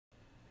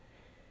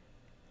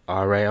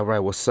All right.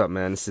 What's up,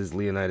 man? This is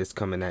Leonidas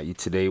coming at you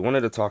today.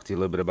 Wanted to talk to you a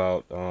little bit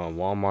about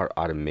Walmart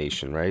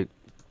automation, right?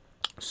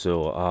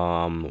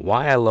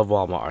 Why I love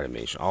Walmart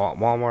automation.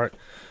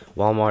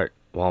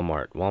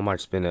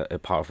 Walmart's been a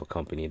powerful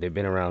company. They've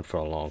been around for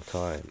a long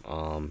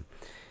time.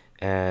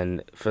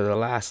 And for the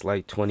last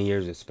like 20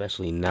 years,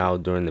 especially now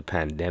during the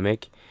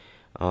pandemic,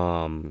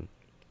 um,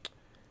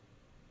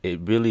 it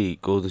really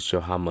goes to show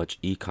how much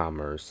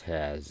e-commerce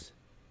has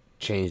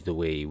changed the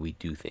way we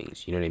do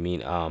things. You know what I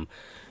mean?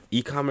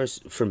 E-commerce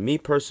for me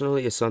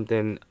personally is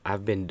something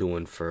I've been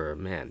doing for,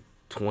 man,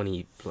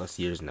 20 plus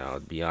years now, to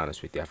be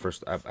honest with you. I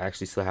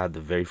actually still have the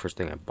very first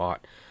thing I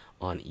bought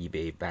on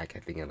eBay back, I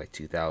think in like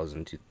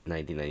 2000 to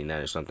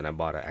 1999 or something. I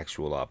bought an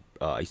actual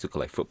I used to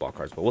collect football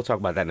cards, but we'll talk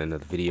about that in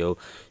another video.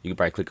 You can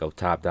probably click up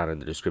top down in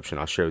the description.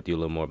 I'll share with you a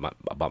little more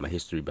about my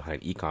history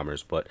behind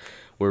e-commerce, but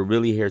we're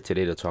really here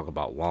today to talk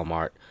about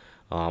Walmart.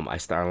 I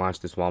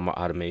launched this Walmart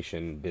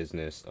automation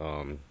business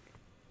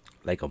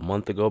like a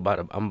month ago.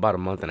 I'm about a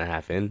month and a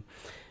half in,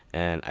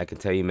 and I can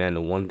tell you, man,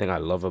 the one thing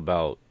I'm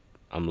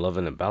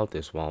loving about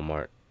this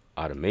Walmart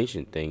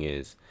automation thing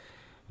is,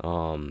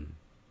 um,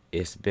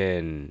 it's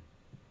been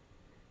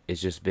it's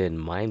just been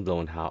mind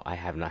blowing how I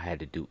have not had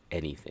to do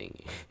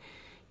anything.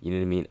 You know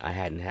what I mean? I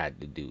hadn't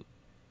had to do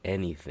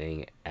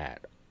anything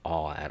at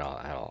all.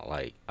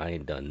 Like I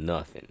ain't done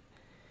nothing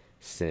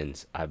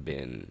since I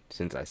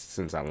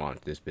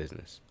launched this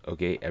business.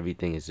 Okay,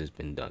 everything has just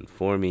been done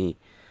for me,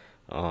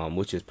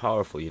 which is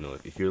powerful. You know,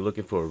 if you're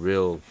looking for a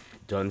real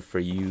done for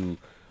you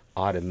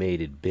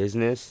automated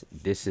business,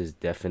 this is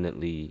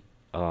definitely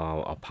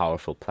a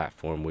powerful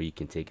platform where you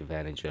can take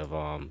advantage of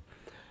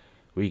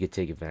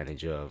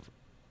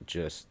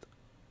just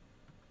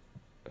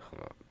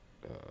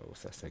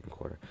what's that, second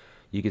quarter.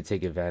 You can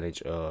take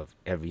advantage of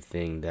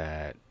everything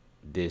that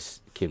this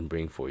can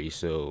bring for you.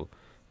 So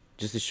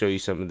just to show you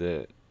some of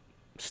the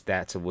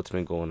stats of what's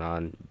been going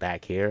on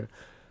back here,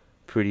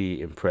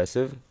 pretty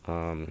impressive.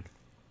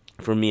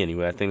 For me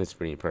anyway, I think it's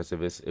pretty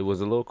impressive. It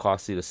was a little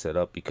costly to set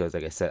up because,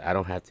 like I said, I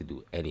don't have to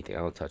do anything. I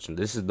don't touch them.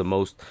 This is the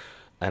most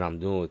that I'm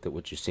doing with it,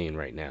 what you're seeing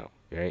right now,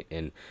 right?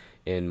 And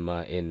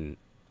in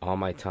all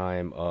my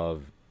time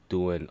of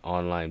doing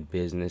online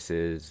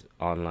businesses,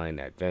 online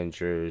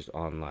adventures,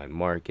 online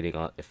marketing,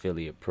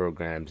 affiliate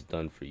programs,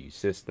 done for you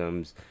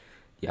systems,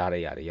 yada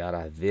yada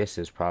yada. This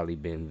has probably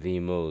been the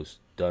most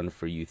done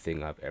for you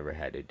thing I've ever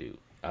had to do.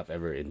 I've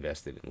ever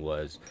invested in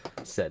was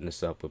setting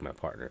this up with my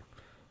partner.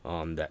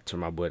 That to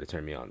my boy to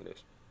turn me on to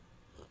this.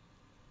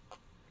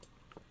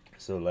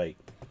 So like,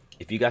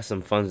 if you got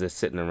some funds that's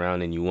sitting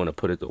around and you want to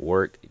put it to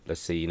work, let's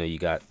say you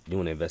want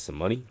to invest some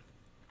money,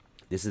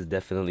 this is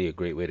definitely a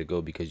great way to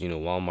go because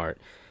Walmart,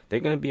 they're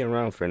going to be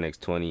around for the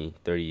next 20,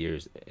 30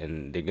 years,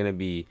 and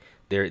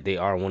they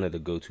are one of the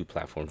go-to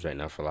platforms right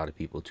now for a lot of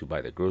people to buy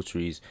their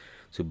groceries,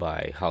 to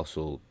buy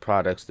household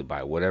products, to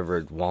buy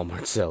whatever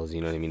Walmart sells,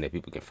 you know what I mean, that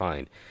people can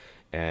find.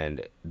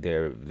 And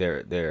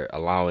they're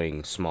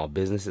allowing small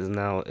businesses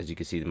now. As you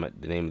can see, the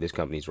name of this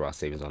company is Raw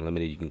Savings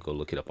Unlimited. You can go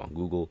look it up on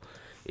Google.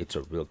 It's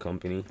a real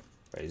company.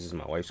 Right, this is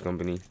my wife's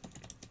company.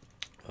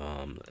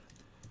 Um,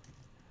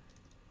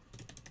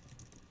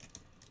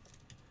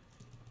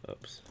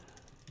 Oops.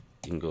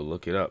 You can go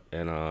look it up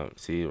and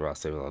see Raw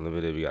Savings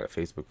Unlimited. We got a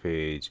Facebook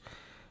page,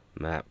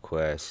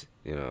 MapQuest,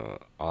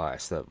 all that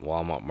stuff.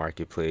 Walmart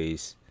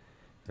Marketplace,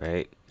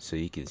 right? So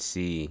you can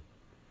see,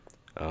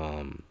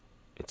 um,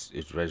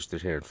 it's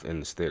registered here in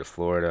the state of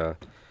Florida.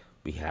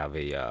 We have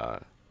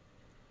a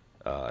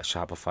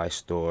Shopify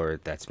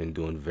store that's been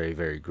doing very,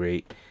 very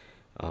great.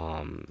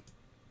 Um,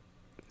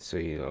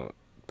 so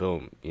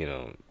boom,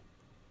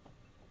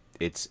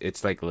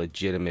 it's like a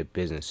legitimate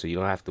business. So you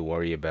don't have to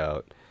worry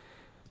about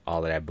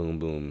all of that boom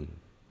boom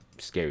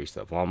scary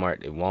stuff. If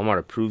Walmart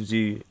approves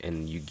you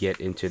and you get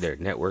into their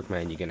network,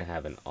 man, you're gonna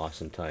have an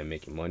awesome time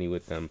making money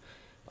with them.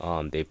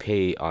 They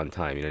pay on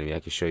time. You know what I mean? I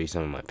can show you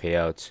some of my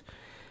payouts.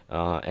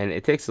 And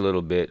it takes a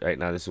little bit right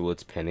now. This is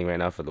what's pending right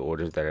now for the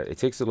orders it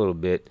takes a little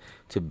bit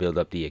to build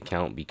up the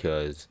account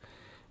because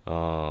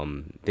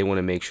they want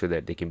to make sure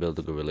that they can build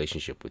a good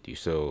relationship with you.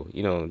 So,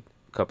 a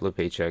couple of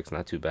paychecks,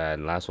 not too bad.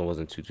 And last one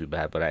wasn't too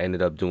bad, but I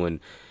ended up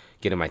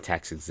getting my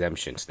tax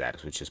exemption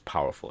status, which is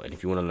powerful. And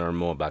if you want to learn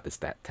more about this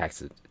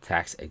tax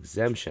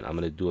exemption, I'm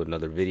going to do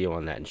another video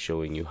on that and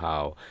showing you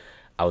how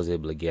I was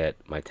able to get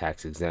my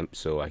tax exempt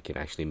so I can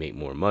actually make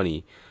more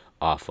money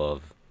off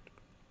of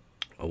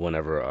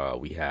whenever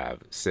we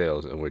have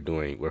sales and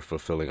we're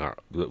fulfilling our,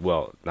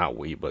 well, not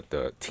we, but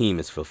the team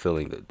is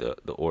fulfilling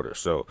the order.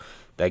 So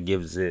that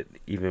gives it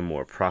even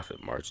more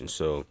profit margin.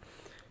 So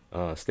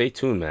stay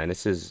tuned, man.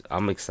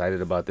 I'm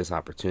excited about this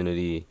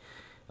opportunity.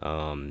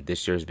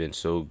 This year has been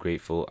so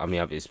grateful. I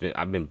mean,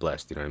 I've been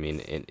blessed, you know what I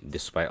mean? And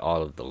despite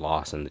all of the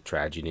loss and the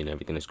tragedy and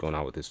everything that's going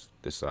on with this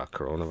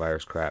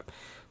coronavirus crap.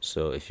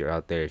 So if you're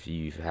out there, if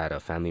you've had a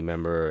family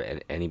member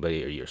and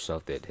anybody or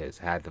yourself that has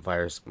had the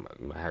virus,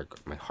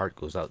 my heart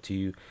goes out to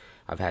you.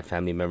 I've had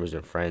family members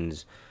and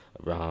friends,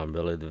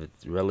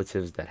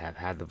 relatives that have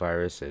had the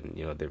virus and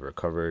they've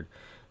recovered.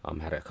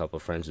 Had a couple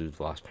of friends who've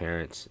lost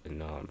parents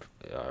and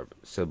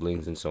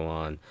siblings and so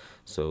on.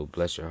 So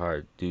bless your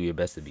heart. Do your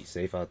best to be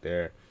safe out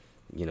there.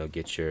 You know,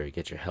 get your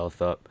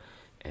health up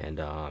and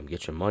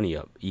get your money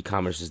up.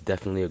 E-commerce is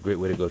definitely a great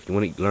way to go. If you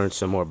want to learn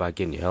some more about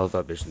getting your health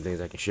up, there's some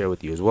things I can share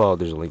with you as well.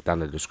 There's a link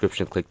down in the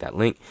description. Click that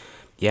link.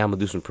 Yeah, I'm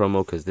gonna do some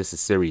promo because this is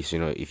serious. You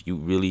know, if you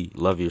really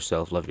love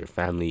yourself, love your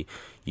family,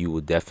 you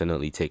will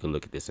definitely take a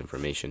look at this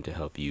information to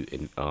help you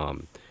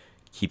and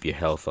keep your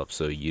health up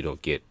so you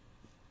don't get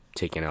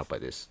taken out by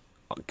this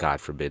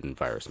God forbidden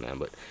virus, man.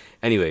 But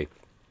anyway,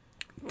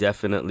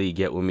 definitely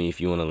get with me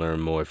if you want to learn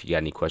more. If you got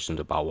any questions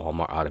about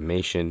Walmart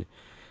automation,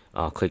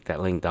 click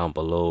that link down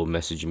below.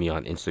 Message me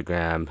on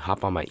Instagram.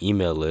 Hop on my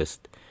email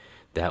list.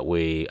 That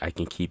way I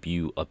can keep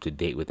you up to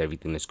date with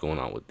everything that's going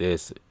on with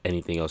this.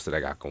 Anything else that I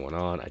got going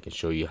on, I can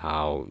show you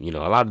how, you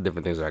know, a lot of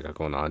different things that I got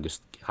going on.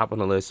 Just hop on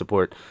the list,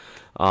 support.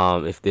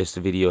 If this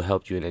video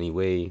helped you in any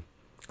way,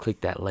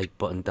 click that like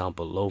button down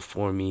below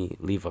for me.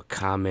 Leave a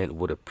comment.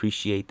 Would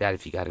appreciate that.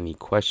 If you got any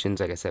questions,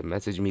 like I said,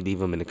 message me. Leave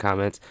them in the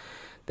comments.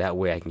 That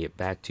way I can get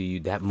back to you.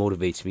 That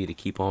motivates me to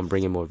keep on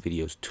bringing more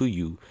videos to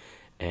you.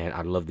 And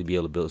I'd love to be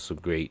able to build some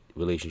great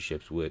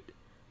relationships with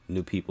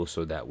new people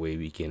so that way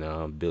we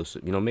can build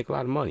some, you know, make a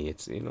lot of money.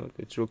 It's, you know,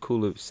 it's real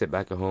cool to sit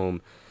back at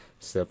home,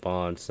 sip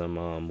on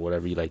some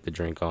whatever you like to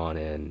drink on,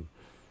 and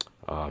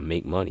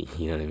make money.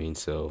 You know what I mean?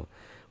 So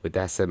with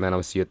that said, man, I'm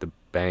gonna see you at the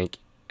bank,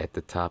 at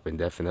the top, and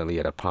definitely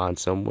at a pond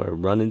somewhere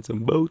running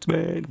some boats,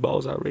 man.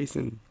 Balls out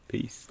racing.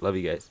 Peace. Love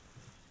you guys.